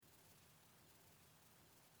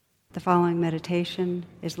The following meditation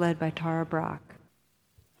is led by Tara Brach.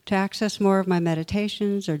 To access more of my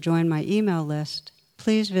meditations or join my email list,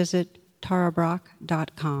 please visit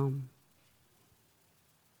tarabrach.com.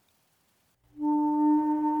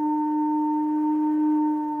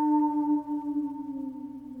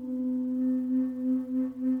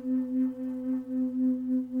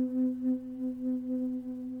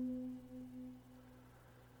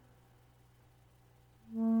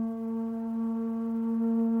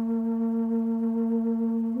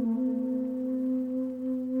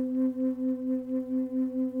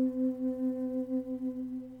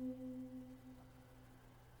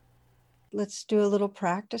 Let's do a little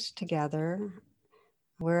practice together.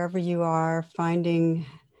 Wherever you are, finding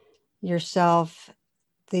yourself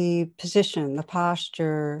the position, the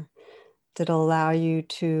posture that'll allow you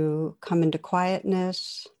to come into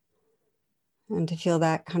quietness and to feel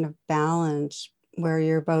that kind of balance where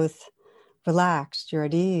you're both relaxed, you're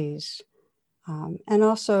at ease, and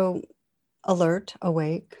also alert,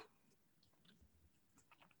 awake.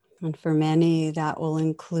 And for many, that will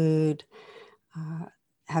include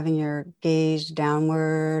having your gaze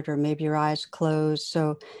downward or maybe your eyes closed.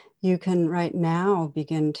 So you can right now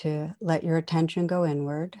begin to let your attention go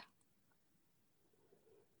inward.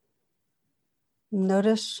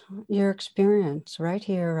 Notice your experience right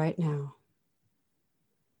here, right now.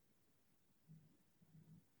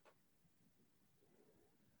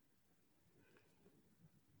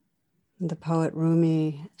 The poet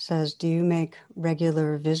Rumi says, do you make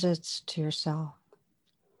regular visits to yourself?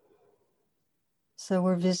 So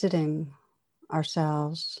we're visiting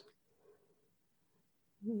ourselves,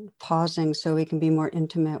 pausing so we can be more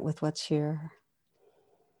intimate with what's here.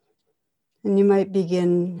 And you might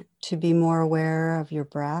begin to be more aware of your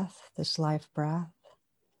breath, this life breath.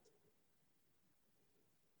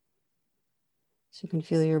 So you can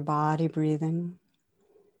feel your body breathing.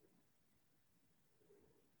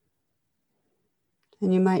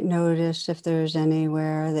 And you might notice if there's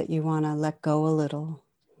anywhere that you want to let go a little.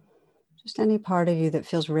 Just any part of you that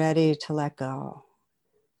feels ready to let go.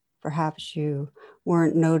 Perhaps you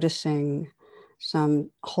weren't noticing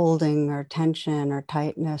some holding or tension or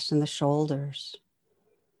tightness in the shoulders.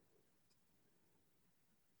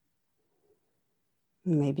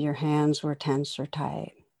 Maybe your hands were tense or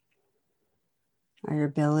tight, or your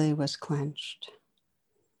belly was clenched.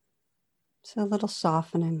 So a little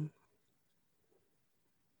softening.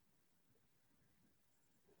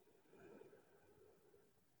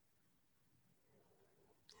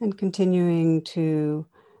 And continuing to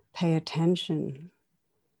pay attention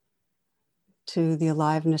to the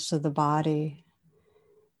aliveness of the body.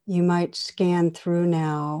 You might scan through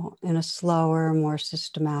now in a slower, more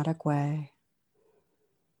systematic way.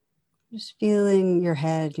 Just feeling your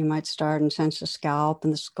head. You might start and sense the scalp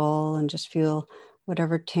and the skull and just feel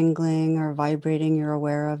whatever tingling or vibrating you're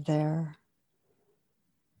aware of there.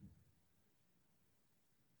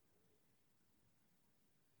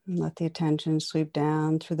 And let the attention sweep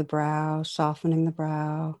down through the brow, softening the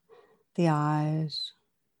brow, the eyes.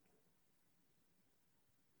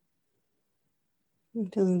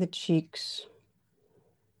 And feeling the cheeks,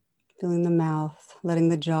 feeling the mouth, letting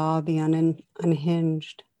the jaw be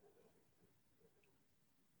unhinged.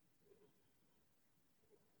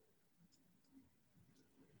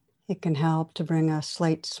 It can help to bring a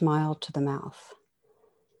slight smile to the mouth.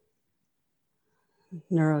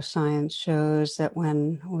 Neuroscience shows that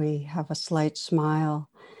when we have a slight smile,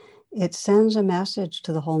 it sends a message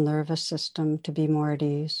to the whole nervous system to be more at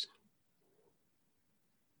ease.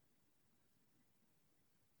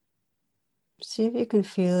 See if you can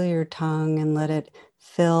feel your tongue and let it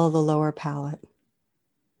fill the lower palate.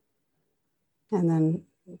 And then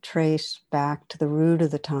trace back to the root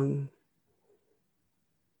of the tongue,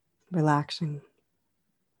 relaxing.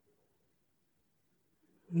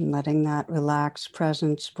 And letting that relaxed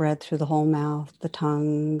presence spread through the whole mouth, the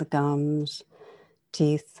tongue, the gums,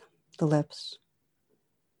 teeth, the lips.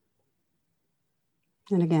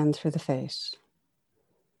 And again through the face.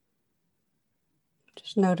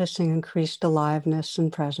 Just noticing increased aliveness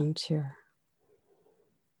and presence here.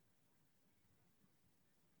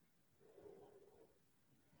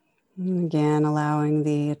 And again, allowing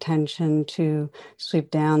the attention to sweep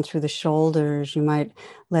down through the shoulders. You might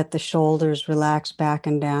let the shoulders relax back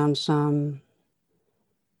and down some.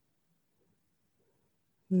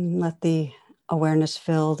 And let the awareness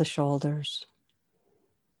fill the shoulders.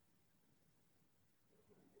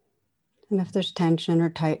 And if there's tension or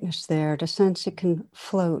tightness there, to sense it can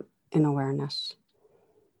float in awareness.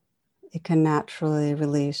 It can naturally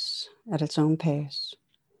release at its own pace.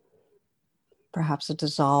 Perhaps a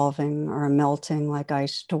dissolving or a melting like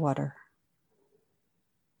ice to water.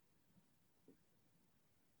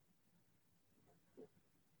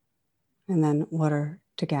 and then water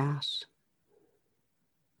to gas.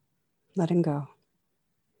 Letting go.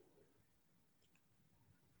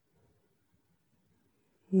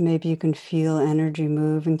 Maybe you can feel energy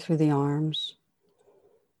moving through the arms.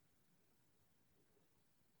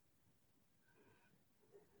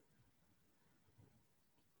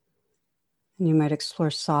 And you might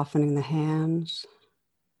explore softening the hands.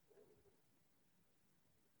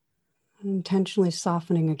 And intentionally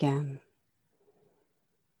softening again.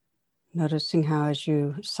 Noticing how as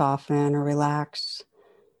you soften or relax,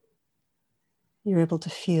 you're able to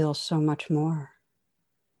feel so much more.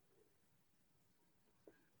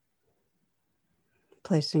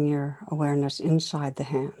 Placing your awareness inside the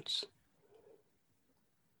hands.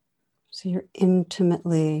 So you're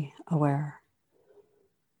intimately aware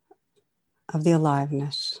of the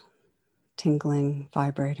aliveness, tingling,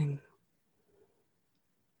 vibrating.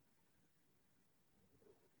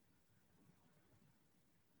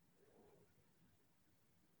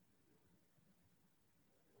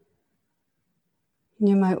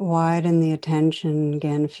 You might widen the attention,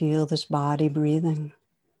 again, feel this body breathing.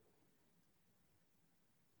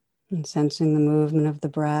 And sensing the movement of the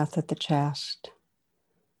breath at the chest.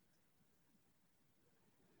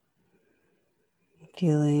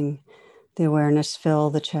 Feeling the awareness fill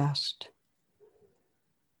the chest.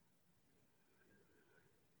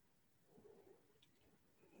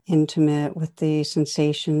 Intimate with the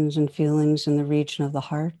sensations and feelings in the region of the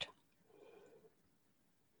heart.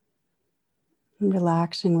 And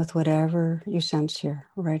relaxing with whatever you sense here,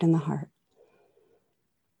 right in the heart.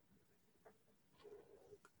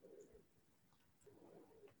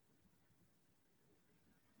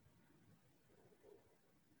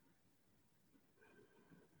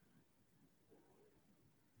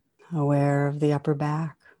 Aware of the upper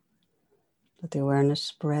back. Let the awareness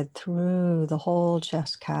spread through the whole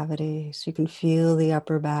chest cavity so you can feel the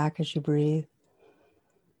upper back as you breathe.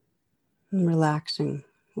 And relaxing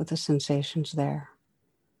with the sensations there.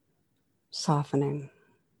 Softening,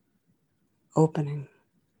 opening.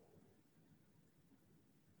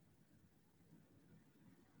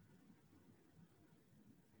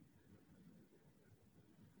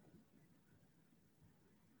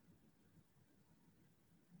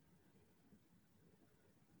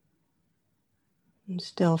 And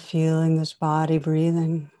still feeling this body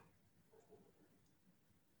breathing.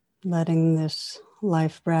 Letting this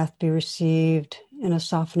life breath be received in a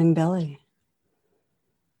softening belly.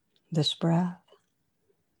 This breath.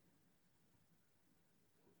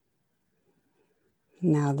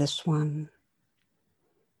 Now this one.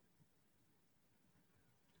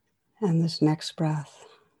 And this next breath.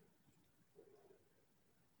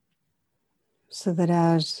 So that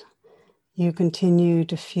as you continue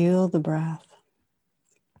to feel the breath,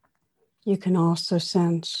 you can also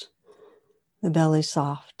sense the belly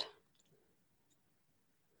soft.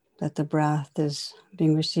 That the breath is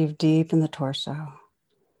being received deep in the torso.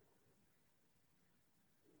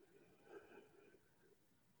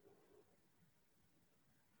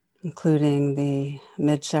 Including the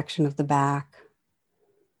midsection of the back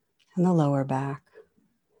and the lower back.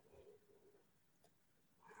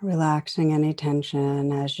 Relaxing any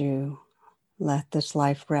tension as you let this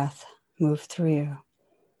life breath move through you.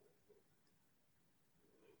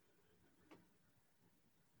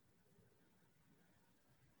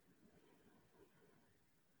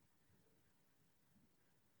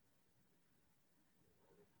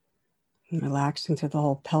 And relaxing through the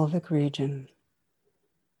whole pelvic region.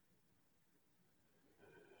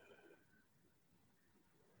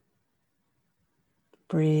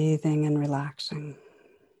 Breathing and relaxing.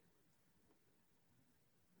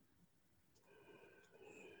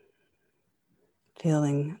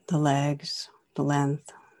 Feeling the legs, the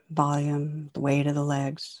length, volume, the weight of the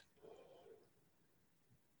legs.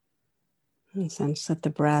 And sense that the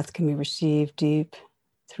breath can be received deep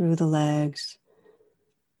through the legs.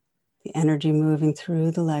 The energy moving through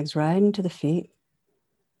the legs right into the feet.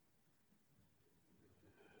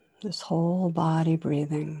 This whole body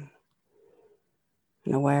breathing.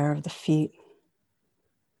 And aware of the feet.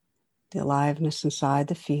 The aliveness inside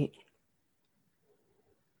the feet.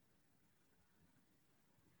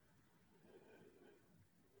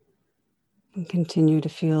 And continue to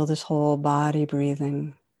feel this whole body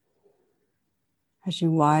breathing as you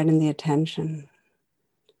widen the attention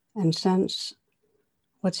and sense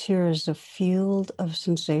what's here is a field of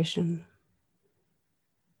sensation.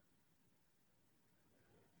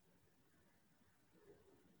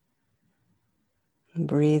 And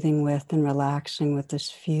breathing with and relaxing with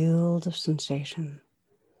this field of sensation.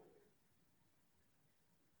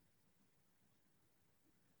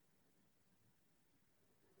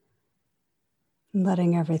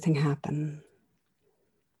 letting everything happen.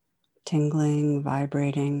 Tingling,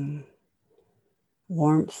 vibrating,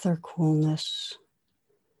 warmth or coolness,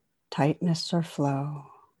 tightness or flow.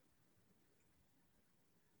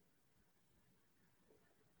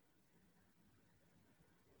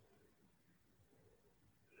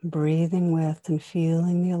 Breathing with and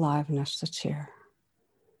feeling the aliveness that's here.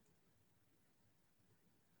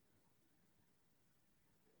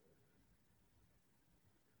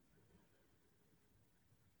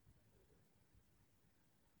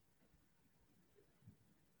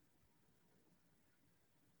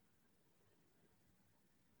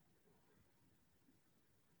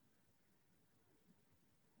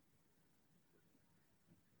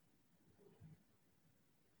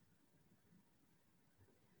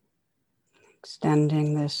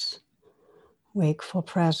 Extending this wakeful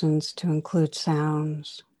presence to include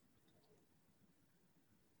sounds.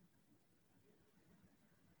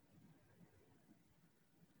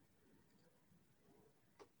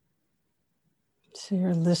 So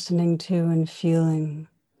you're listening to and feeling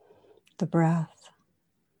the breath,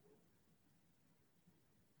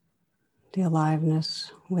 the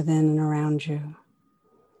aliveness within and around you.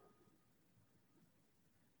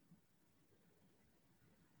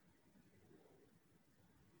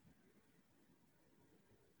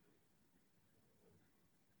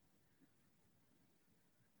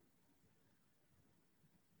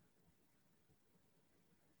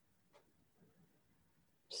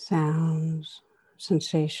 Sounds,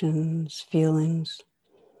 sensations, feelings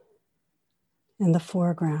in the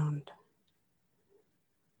foreground.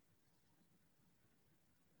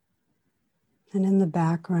 And in the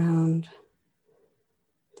background,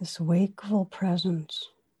 this wakeful presence.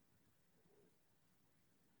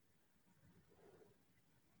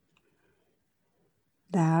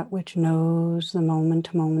 That which knows the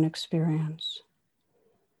moment-to-moment experience.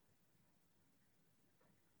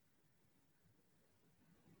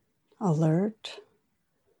 Alert,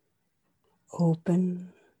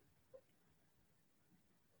 open,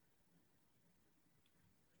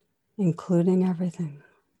 including everything.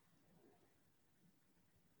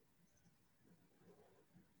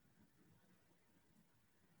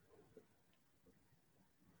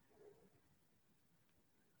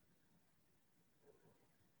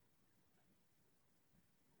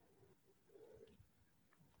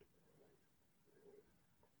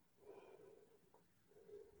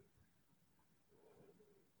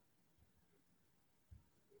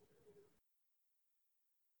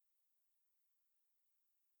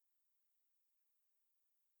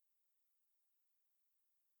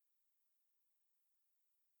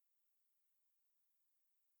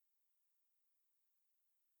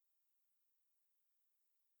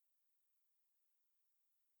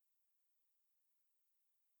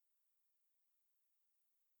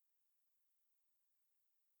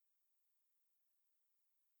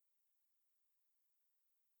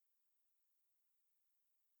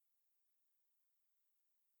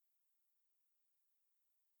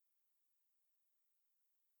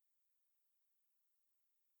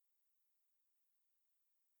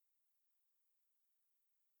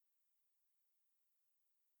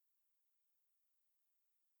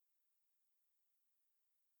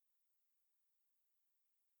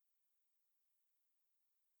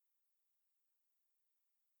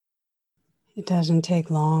 It doesn't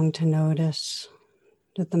take long to notice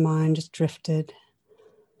that the mind just drifted,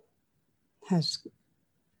 has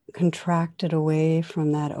contracted away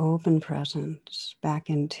from that open presence back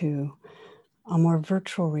into a more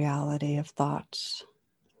virtual reality of thoughts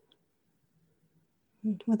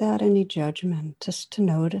without any judgment, just to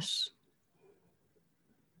notice.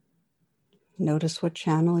 Notice what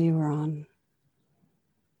channel you are on.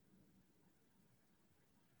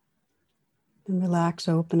 And relax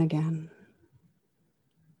open again,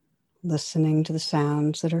 listening to the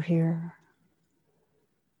sounds that are here.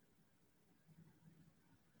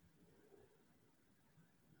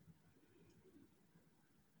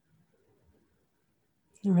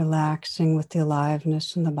 And relaxing with the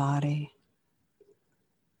aliveness in the body.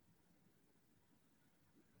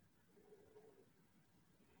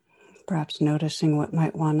 Perhaps noticing what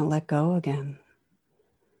might want to let go again.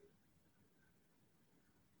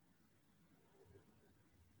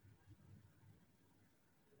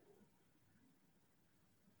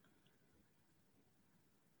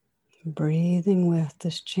 Breathing with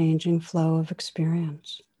this changing flow of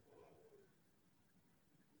experience.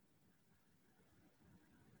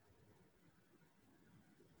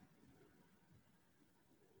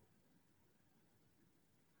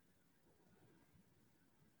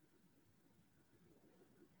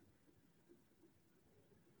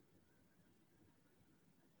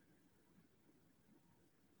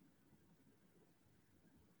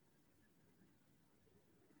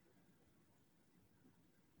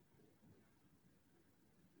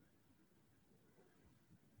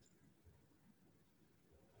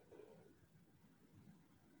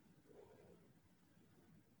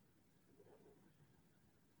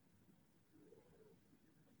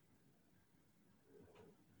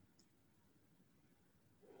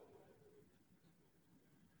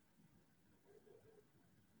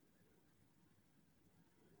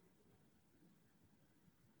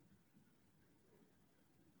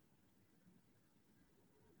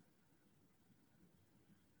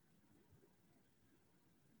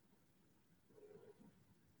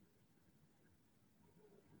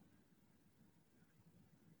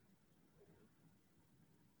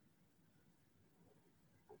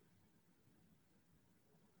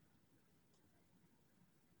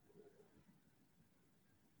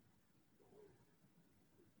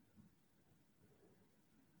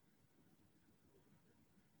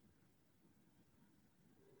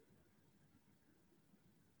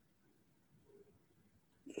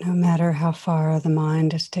 No matter how far the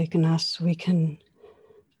mind has taken us, we can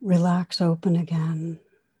relax open again.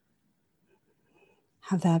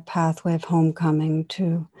 Have that pathway of homecoming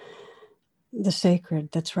to the sacred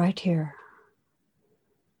that's right here.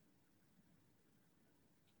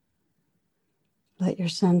 Let your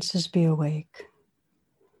senses be awake,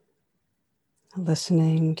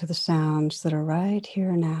 listening to the sounds that are right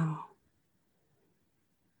here now,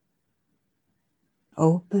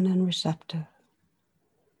 open and receptive.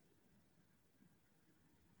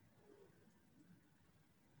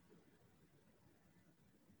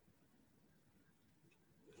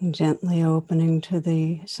 And gently opening to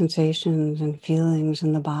the sensations and feelings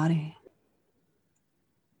in the body.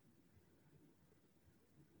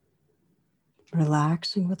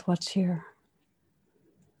 Relaxing with what's here.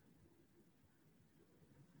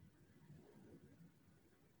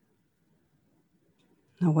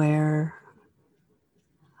 Aware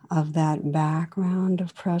of that background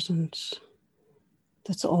of presence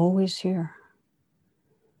that's always here.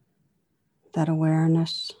 That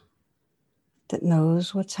awareness that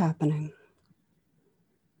knows what's happening.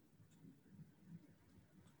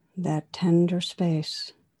 That tender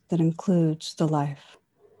space that includes the life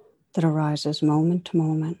that arises moment to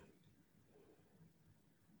moment.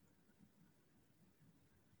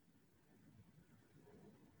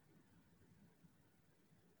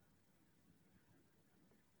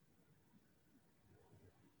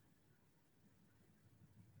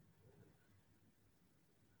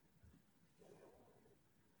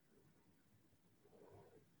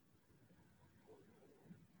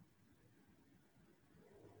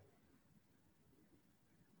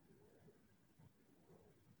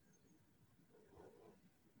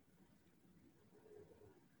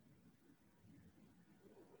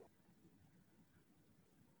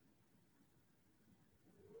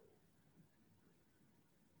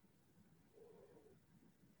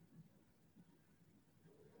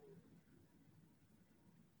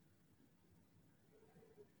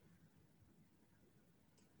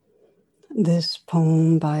 This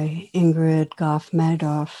poem by Ingrid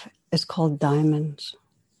Goff-Madoff is called Diamonds.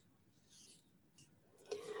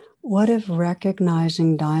 What if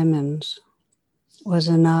recognizing diamonds was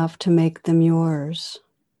enough to make them yours,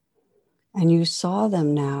 and you saw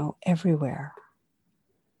them now everywhere?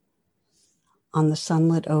 On the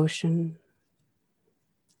sunlit ocean,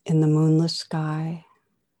 in the moonless sky,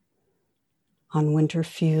 on winter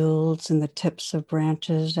fields, in the tips of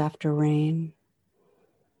branches after rain,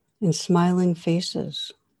 in smiling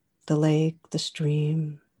faces, the lake, the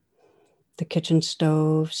stream, the kitchen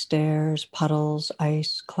stove, stairs, puddles,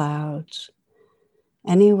 ice, clouds.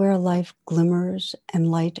 Anywhere life glimmers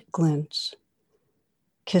and light glints.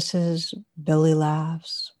 Kisses, belly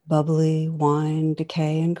laughs, bubbly, wine,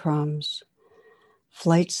 decay and crumbs.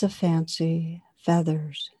 Flights of fancy,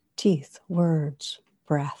 feathers, teeth, words,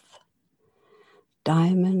 breath.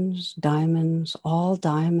 Diamonds, diamonds, all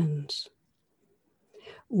diamonds.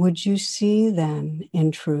 Would you see then,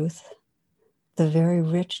 in truth, the very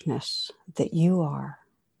richness that you are?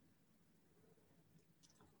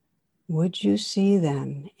 Would you see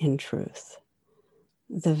then, in truth,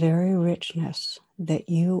 the very richness that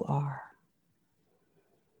you are?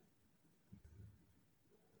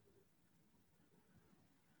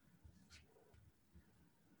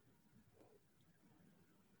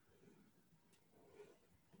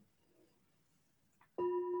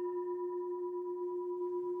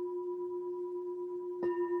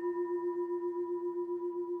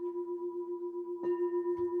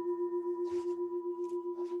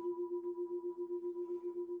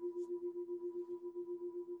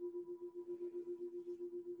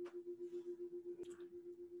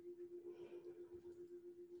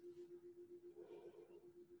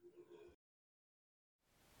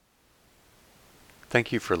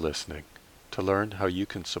 Thank you for listening. To learn how you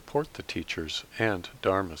can support the teachers and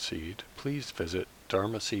Dharma Seed, please visit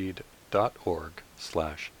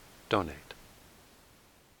dharmaseed.org/donate.